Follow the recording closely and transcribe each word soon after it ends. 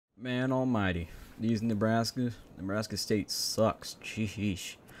Man almighty. These Nebraska State sucks.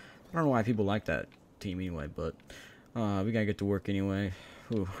 Sheesh. I don't know why people like that team anyway, but we gotta get to work anyway.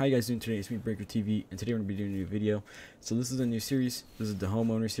 Ooh, how you guys doing today? It's me, Breaker TV, and today we're gonna be doing a new video. So this is a new series. This is the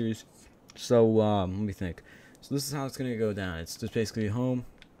Homeowner series. So let me think. So this is how it's gonna go down. It's just basically home.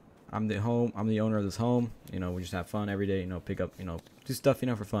 I'm the owner of this home. You know, we just have fun every day. You know, pick up. You know, do stuff. You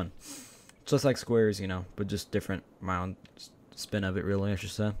know, for fun. Just like Squares. You know, but just different. My own spin of it, really, I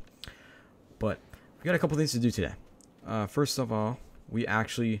should say. But we got a couple things to do today. First of all, we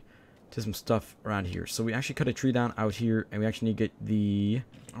actually did some stuff around here. So we actually cut a tree down out here, and we actually need to get the,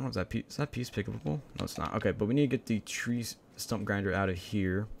 I don't know, is that piece pickable? No, it's not. Okay, but we need to get the tree stump grinder out of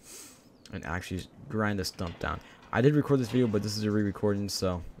here and actually grind the stump down. I did record this video, but this is a re-recording,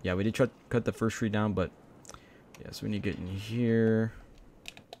 so yeah, we did cut the first tree down, but yeah, so we need to get in here.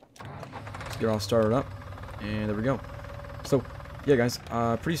 Let's get all started up, and there we go. So yeah, guys,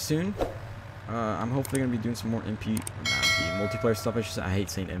 pretty soon, I'm hopefully gonna be doing some more multiplayer stuff. I should say. I hate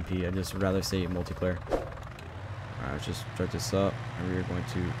saying MP. I just rather say multiplayer. Alright, let's just start this up, and we're going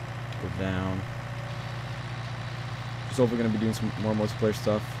to go down. Just hopefully gonna be doing some more multiplayer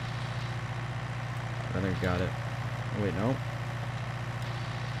stuff. I think I got it. Oh, wait, no.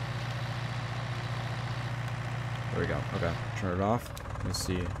 There we go. Okay, turn it off. Let's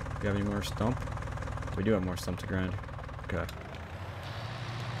see. Do we have any more stump? We do have more stump to grind. Okay.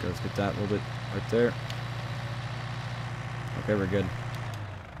 Okay, let's get that a little bit right there. Okay, we're good.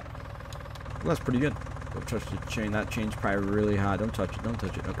 Well, that's pretty good. Don't touch the chain. That chain's probably really hot. Don't touch it. Don't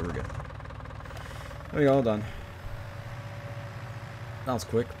touch it. Okay, we're good. There we go. All done. That was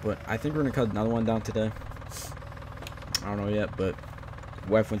quick, but I think we're gonna cut another one down today. I don't know yet, but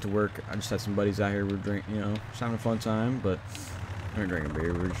wife went to work. I just had some buddies out here. We're drinking, you know, just having a fun time. But we weren't drinking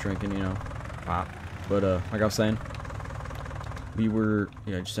beer. We were just drinking, you know, pop. But like I was saying, we were,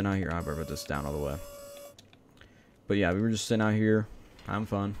 just sitting out here. I'll put this down all the way. But yeah, we were just sitting out here, having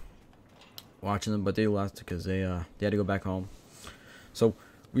fun, watching them. But they left because they had to go back home. So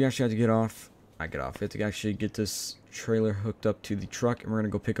we actually had to get off. We had to actually get this trailer hooked up to the truck, and we're gonna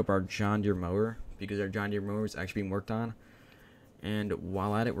go pick up our John Deere mower because our John Deere mower is actually being worked on. And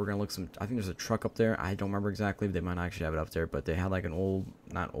while at it, we're gonna look I think there's a truck up there. I don't remember exactly. They might not actually have it up there, but they had like an old,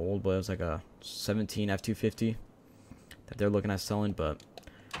 not old, but it was like a 17 F250 that they're looking at selling, but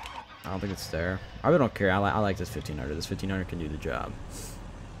I don't think it's there. I really don't care. I like this 1500. This 1500 can do the job.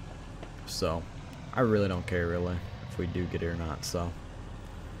 So I really don't care really if we do get it or not. So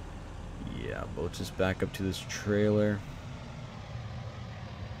yeah, but let's just back up to this trailer.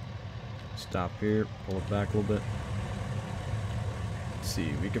 Stop here. Pull it back a little bit. Let's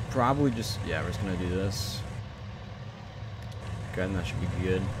see. We could probably just, yeah, we're just gonna do this. Okay, and that should be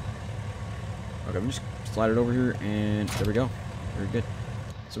good. Okay, we just slide it over here, and there we go. Very good.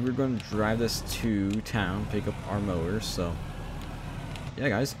 So we're going to drive this to town, pick up our mowers. So yeah,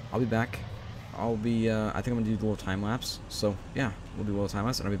 guys, I'll be back. I think I'm gonna do the little time lapse. So yeah, we'll do a little time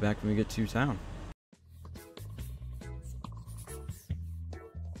lapse, and I'll be back when we get to town.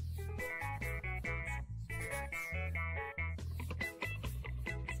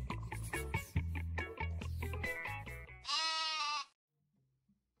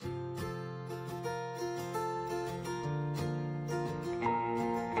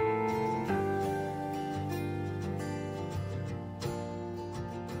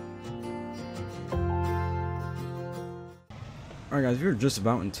 Alright guys, we're just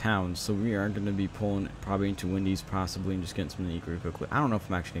about in town, so we are going to be pulling probably into Wendy's possibly and just getting something to eat really quickly. I don't know if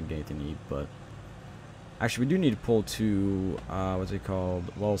I'm actually going to get anything to eat, but actually we do need to pull to, what's it called,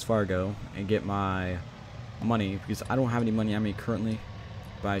 Wells Fargo and get my money because I don't have any money on me currently,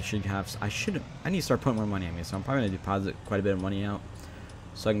 but I need to start putting more money on me, so I'm probably going to deposit quite a bit of money out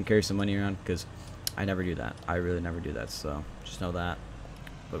so I can carry some money around because I never do that. I really never do that, so just know that.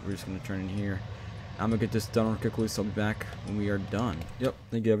 But we're just going to turn in here. I'm gonna get this done real quickly, so I'll be back when we are done. Yep,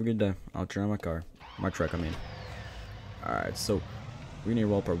 thank you. Have a good day. I'll turn on my truck, I mean. Alright, so we need to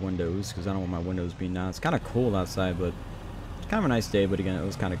roll up our windows because I don't want my windows being down. It's kind of cold outside, but it's kind of a nice day, but again, it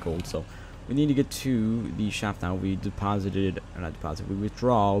was kind of cold. So we need to get to the shop now. We we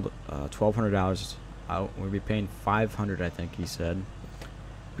withdrawed $1,200 out. We'll be paying $500, I think he said.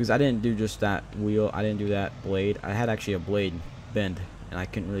 Because I didn't do just that wheel, I didn't do that blade. I had actually a blade bend, and I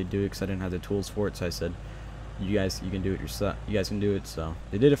couldn't really do it because I didn't have the tools for it. So I said, you can do it yourself. You guys can do it. So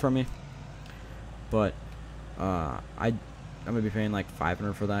they did it for me. But I'm gonna be paying like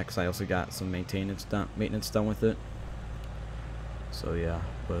 $500 for that because I also got some maintenance done with it. So yeah,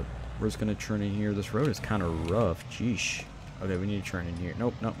 but we're just gonna turn in here. This road is kind of rough. Jeesh. Okay, we need to turn in here.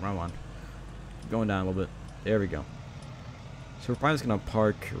 Nope, wrong one. Going down a little bit. There we go. So we're probably just gonna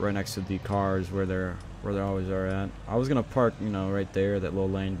park right next to the cars where they always are at. I was gonna park, you know, right there, that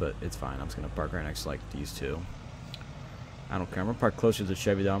little lane, but it's fine. I'm just gonna park right next to like these two. I don't care. I'm gonna park closer to the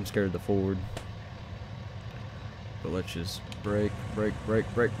Chevy though. I'm scared of the Ford. But let's just brake.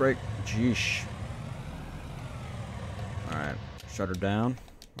 Jeesh. Alright. Shutter down.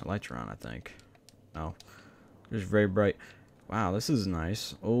 My lights are on, I think. No. It's very bright. Wow, this is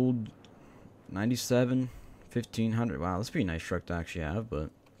nice. Old 97, 1500. Wow, this would be a nice truck to actually have, but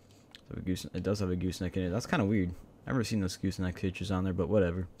it does have a gooseneck in it. That's kind of weird. I've never seen those gooseneck features on there, but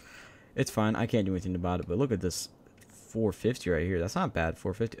whatever. It's fine. I can't do anything about it, but look at this 450 right here. That's not bad.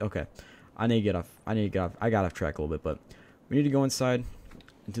 450. Okay. I need to get off. I got off track a little bit, but we need to go inside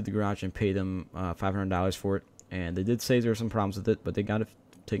into the garage and pay them $500 for it. And they did say there were some problems with it, but they got it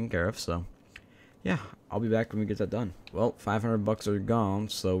taken care of. So, yeah, I'll be back when we get that done. Well, 500 bucks are gone,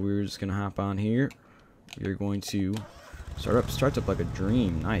 so we're just gonna hop on here. We're going to starts up like a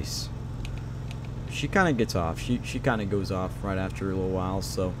dream. Nice. She kind of gets off. She kind of goes off right after a little while.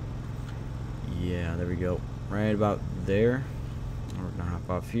 So, yeah, there we go. Right about there. We're gonna hop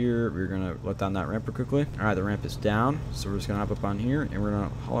off here. We're gonna let down that ramp real quickly. All right, the ramp is down, so we're just gonna hop up on here and we're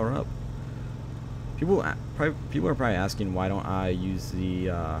gonna haul her up. People are probably asking why don't I use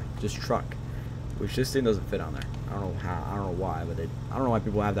the this truck, which this thing doesn't fit on there. I don't know how. I don't know why, but I don't know why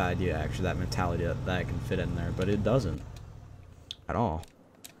people have that idea, actually, that mentality that it can fit in there, but it doesn't at all.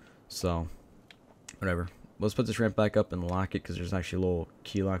 So whatever. Let's put this ramp back up and lock it because there's actually a little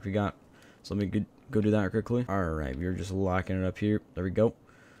key lock we got. So let me go do that quickly. Alright, we're just locking it up here. There we go.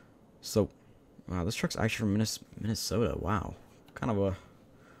 So, wow, this truck's actually from Minnesota. Wow. Kind of a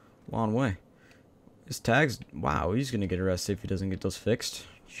long way. His tags, wow, he's going to get arrested if he doesn't get those fixed.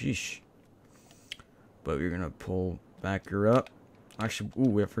 Sheesh. But we're going to pull back her up. Actually,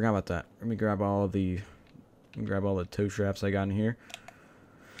 ooh, I forgot about that. Let me grab all the tow straps I got in here.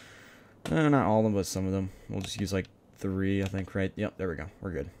 Not all of them, but some of them. We'll just use like 3, I think, right? Yep, there we go.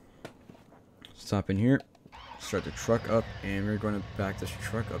 We're good. Stop in here, start the truck up, and we're going to back this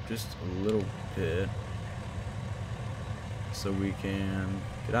truck up just a little bit so we can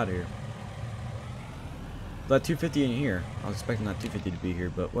get out of here. That 250 ain't here. I was expecting that 250 to be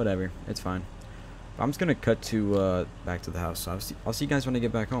here, but whatever, it's fine. I'm just gonna cut to back to the house. So I'll see you guys when I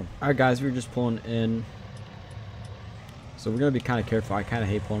get back home. All right, guys, we're just pulling in, so we're gonna be kind of careful. I kind of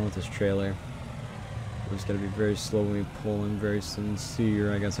hate pulling with this trailer. We're just gotta be very slow when we pull in, very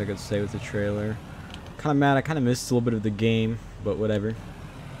sincere, I guess I could say, with the trailer. Kind of mad. I kind of missed a little bit of the game, but whatever.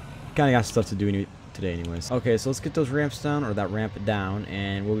 Kind of got stuff to do today anyways. Okay, so let's get those ramps down, or that ramp down,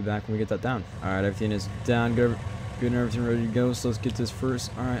 and we'll be back when we get that down. Alright, everything is down, good and everything ready to go. So let's get this first.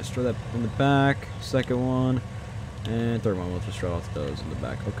 Alright, let's throw that in the back. Second one, and third one. We'll just throw off those in the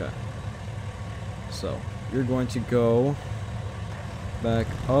back. Okay. So, you're going to go back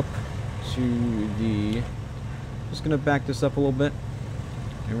up to the, just gonna back this up a little bit,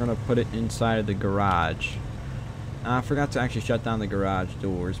 and we're gonna put it inside of the garage. I forgot to actually shut down the garage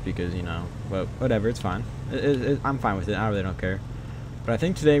doors because, you know, but whatever, it's fine. I'm fine with it. I really don't care. But I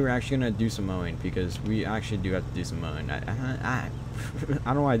think today we're actually gonna do some mowing because we actually do have to do some mowing. I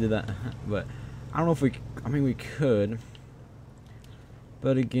don't know why I did that, but I don't know if I mean, we could,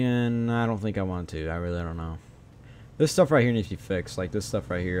 but again, I don't think I want to. I really don't know. This stuff right here needs to be fixed. Like this stuff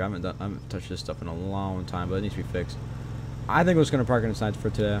right here, I haven't touched this stuff in a long time, but it needs to be fixed. I think we're just gonna park it inside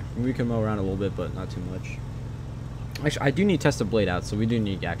for today. We can mow around a little bit, but not too much. Actually, I do need to test the blade out, so we do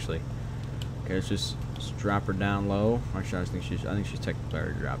need actually. Okay, let's just drop her down low. Actually, I think she's technically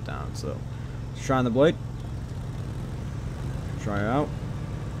already dropped down. So let's try on the blade. Try her out.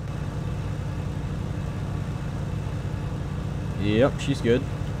 Yep, she's good.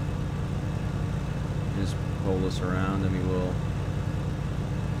 Just pull this around, and we will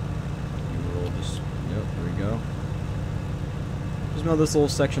just, yep, there we go. Just mow this little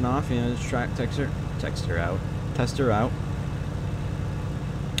section off, you know, just try test her out. So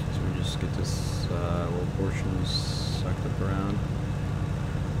we just get this little portion sucked up around.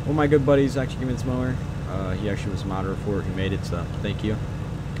 One of my good buddies actually gave me this mower. He actually was a moderator for it. He made it, so thank you.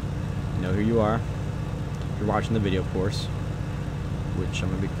 You know who you are. If you're watching the video, of course. Which I'm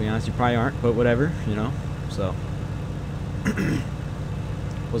gonna be completely honest, you probably aren't, but whatever, you know. So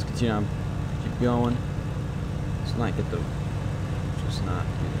let's continue on. Keep going. Let's not get the. Just not.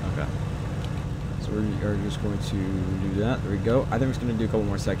 Okay. So we are just going to do that. There we go. I think we're just going to do a couple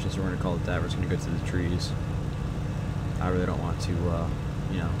more sections, so we're going to call it that. We're just going to go to the trees. I really don't want to,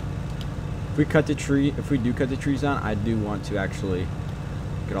 you know. If we do cut the trees down, I do want to actually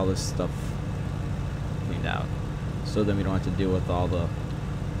get all this stuff cleaned out. So then we don't have to deal with all the,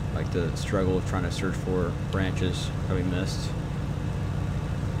 like, the struggle of trying to search for branches that we missed.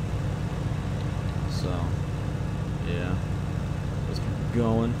 So, yeah. Let's keep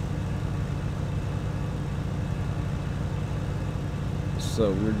going.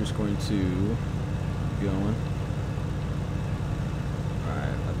 So, we're just going to keep going. Alright,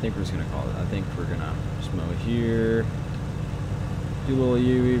 I think we're just going to call it. I think we're going to just mow here. Do a little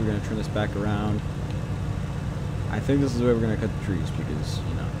UE. We're going to turn this back around. I think this is the way we're going to cut the trees because,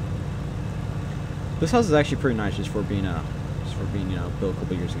 you know, this house is actually pretty nice just for being, you know, built a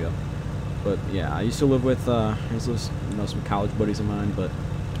couple years ago. But yeah, I used to live with, you know, some college buddies of mine, but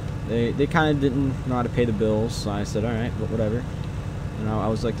they kind of didn't know how to pay the bills, so I said, all right, whatever. You know, I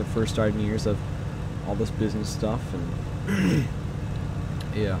was like the first starting years of all this business stuff, and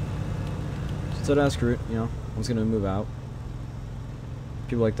yeah. So I screw it, you know, I was gonna move out.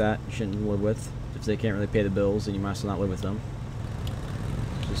 People like that you shouldn't live with. If they can't really pay the bills, then you might as well not live with them.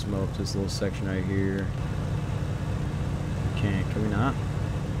 Just mow up this little section right here. Can we not?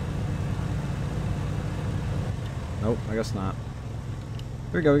 Nope, I guess not.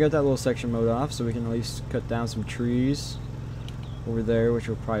 There we go, we got that little section mowed off, so we can at least cut down some trees over there, which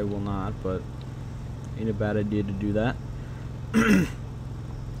we probably will not, but ain't a bad idea to do that.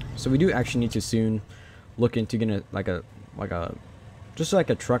 So we do actually need to soon look into getting just like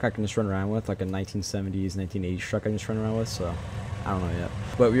a truck I can just run around with, like a 1970s, 1980s truck I can just run around with, so I don't know yet.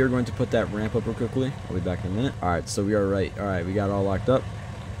 But we are going to put that ramp up real quickly. I'll be back in a minute. Alright, so we are right. Alright, we got it all locked up.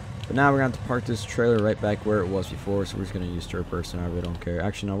 But now we're going to have to park this trailer right back where it was before, so we're just going to use third person. I really don't care.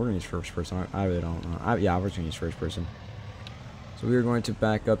 Actually, no, we're going to use first person. I really don't know. Yeah, we're just going to use first person. So we are going to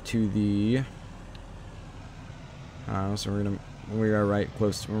back up to the... so we're going to... We are right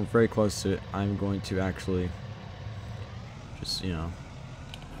close. We're very close to it. I'm going to actually just, you know,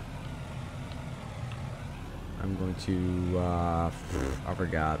 I'm going to I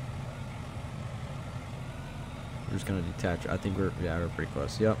forgot. We're just gonna detach. I think we're pretty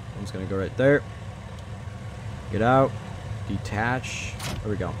close. Yep. I'm just gonna go right there. Get out. Detach.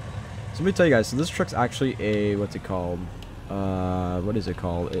 There we go. So let me tell you guys. So this truck's actually a what's it called? What is it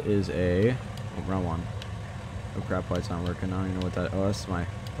called? It is a wrong one. Oh crap, why it's not working. I don't even know what that... Oh, that's my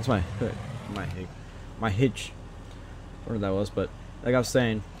hood. My hitch. Whatever that was, but like I was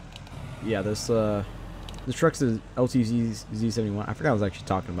saying, yeah, this truck's an LTZ Z71. I forgot what I was actually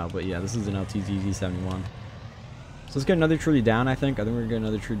talking about, but yeah, this is an LTZ Z71. So let's get another tree down, I think. We're going to get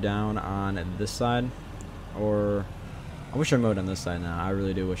another tree down on this side. Or... I wish I mowed on this side now. I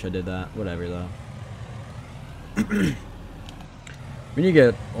really do wish I did that. Whatever, though. We need to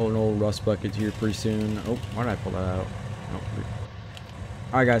get an old rust bucket here pretty soon. Oh, why did I pull that out? Oh.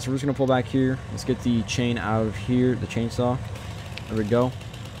 Alright guys, so we're just going to pull back here. Let's get the chain out of here, the chainsaw. There we go.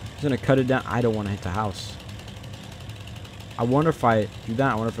 Just going to cut it down. I don't want to hit the house. I wonder if I do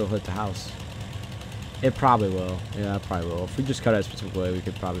that, I wonder if it'll hit the house. It probably will. Yeah, it probably will. If we just cut it a specific way, we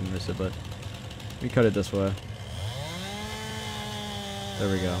could probably miss it, but we cut it this way. There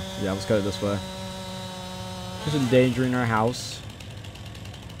we go. Yeah, let's cut it this way. Just endangering our house.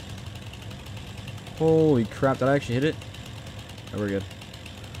 Holy crap, did I actually hit it? Oh, we're good.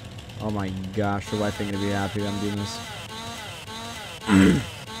 Oh my gosh, the wife ain't gonna be happy I'm doing this.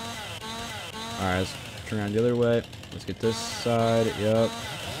 Alright, let's turn around the other way. Let's get this side. Yep.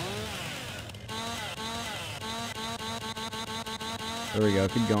 There we go.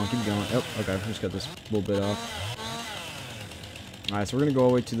 Keep going, keep going. Oh, okay. Just got this little bit off. Alright, so we're gonna go all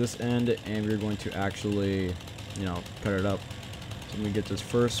the way to this end, and we're going to actually, you know, cut it up. So I'm gonna get this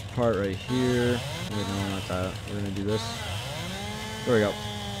first part right here. Wait, no, not that. We're gonna do this. There we go.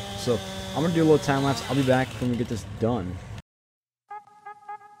 So I'm gonna do a little time lapse. I'll be back when we get this done.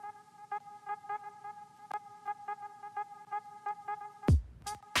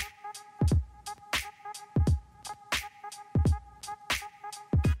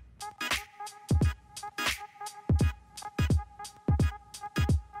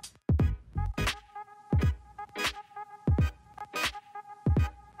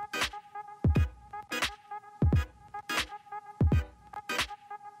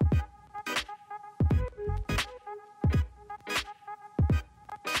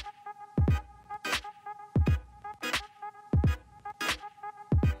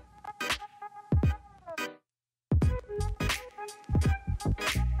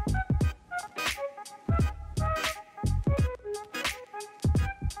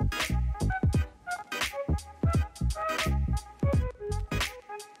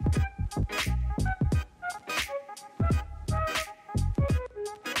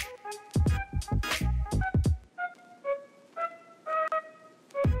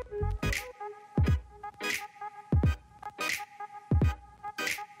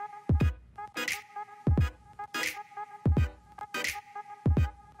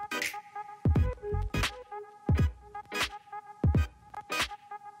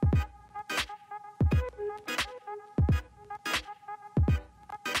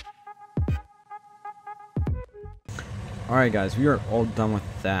 Alright guys, we are all done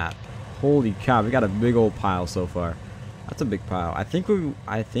with that. Holy cow, we got a big old pile so far. That's a big pile. I think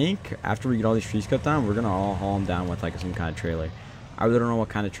after we get all these trees cut down, we're gonna all haul them down with like some kind of trailer. I really don't know what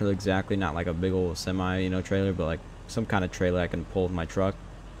kind of trailer exactly, not like a big old semi, you know, trailer, but like some kind of trailer I can pull with my truck.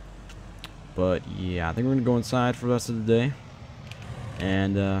 But yeah, I think we're gonna go inside for the rest of the day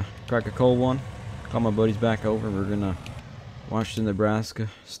and crack a cold one. Call my buddies back over. We're gonna watch the Nebraska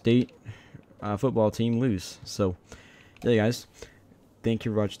State football team lose. So yeah guys, thank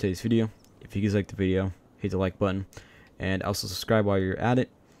you for watching today's video. If you guys liked the video, hit the like button and also subscribe while you're at it.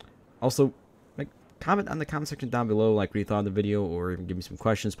 Also, like, comment on the comment section down below like what you thought of the video, or even give me some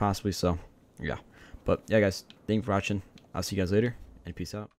questions possibly. So yeah, but yeah guys, thank you for watching. I'll see you guys later and peace out.